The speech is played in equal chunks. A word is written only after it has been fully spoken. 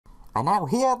And now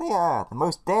here they are, the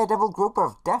most daredevil group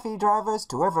of daffy drivers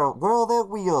to ever whirl their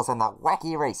wheels in the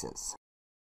wacky races.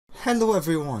 Hello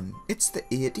everyone, it's the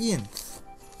 18th.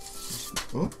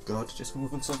 Oh god, just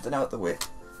moving something out the way.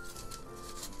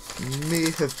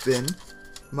 May have been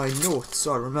my notes,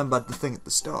 so I remembered the thing at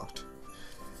the start.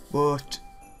 But,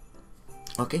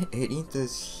 okay, 18th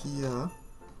is here.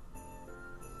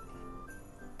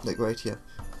 Like right here.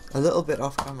 A little bit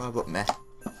off camera, but meh.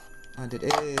 And it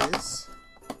is...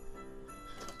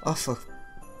 oh, for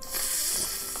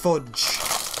fudge.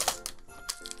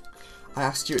 I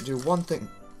asked you to do one thing.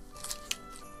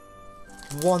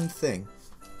 One thing.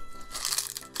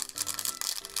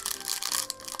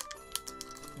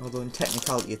 Although in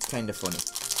technicality it's kind of funny.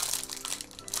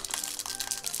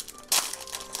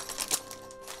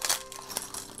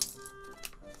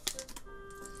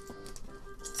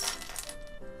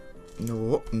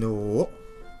 No.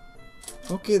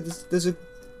 Okay, there's a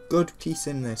good piece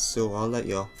in this, so I'll let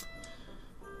you off.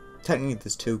 Technically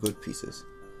there's two good pieces.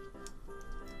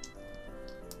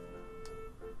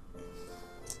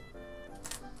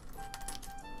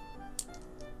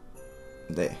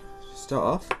 There. Start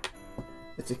off.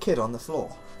 It's a kid on the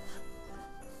floor.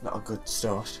 Not a good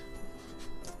start.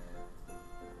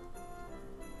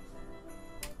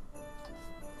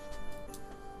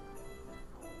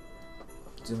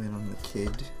 Zoom in on the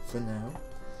kid for now,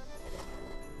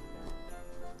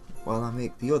 while I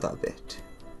make the other bit,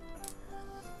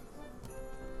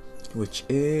 which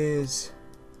was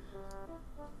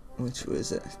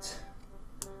it?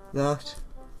 That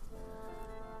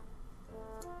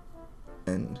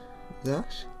and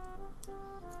that.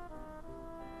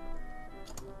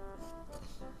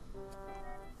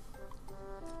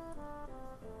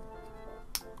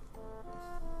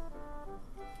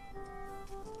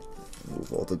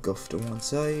 Move all the guff to one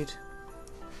side.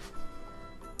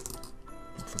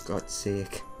 For God's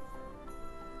sake.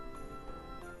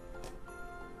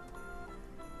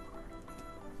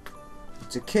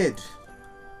 It's a kid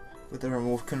with a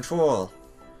remote control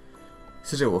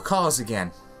to do with cars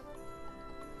again.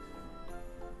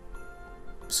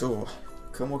 So,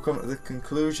 we'll come to the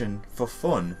conclusion, for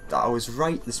fun, that I was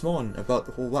right this morning about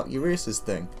the whole wacky races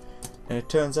thing. And it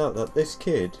turns out that this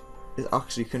kid is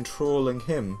actually controlling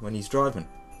him when he's driving.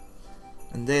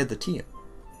 And they're the team.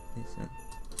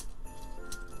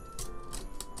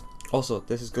 Also,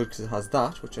 this is good because it has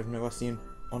that, which I've never seen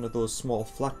one of those small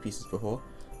flat pieces before.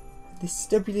 These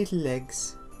stubby little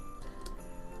legs.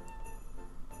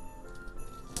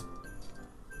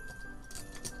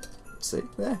 See,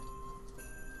 there.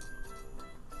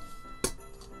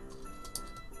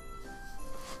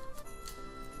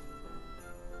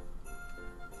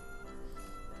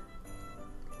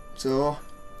 So,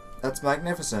 that's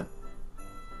magnificent.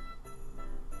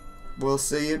 We'll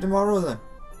see you tomorrow then,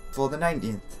 for the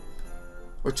 19th.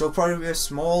 Which will probably be a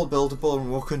small buildable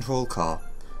remote control car.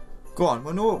 Go on,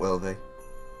 we know it will be.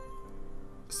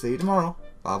 See you tomorrow.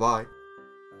 Bye bye.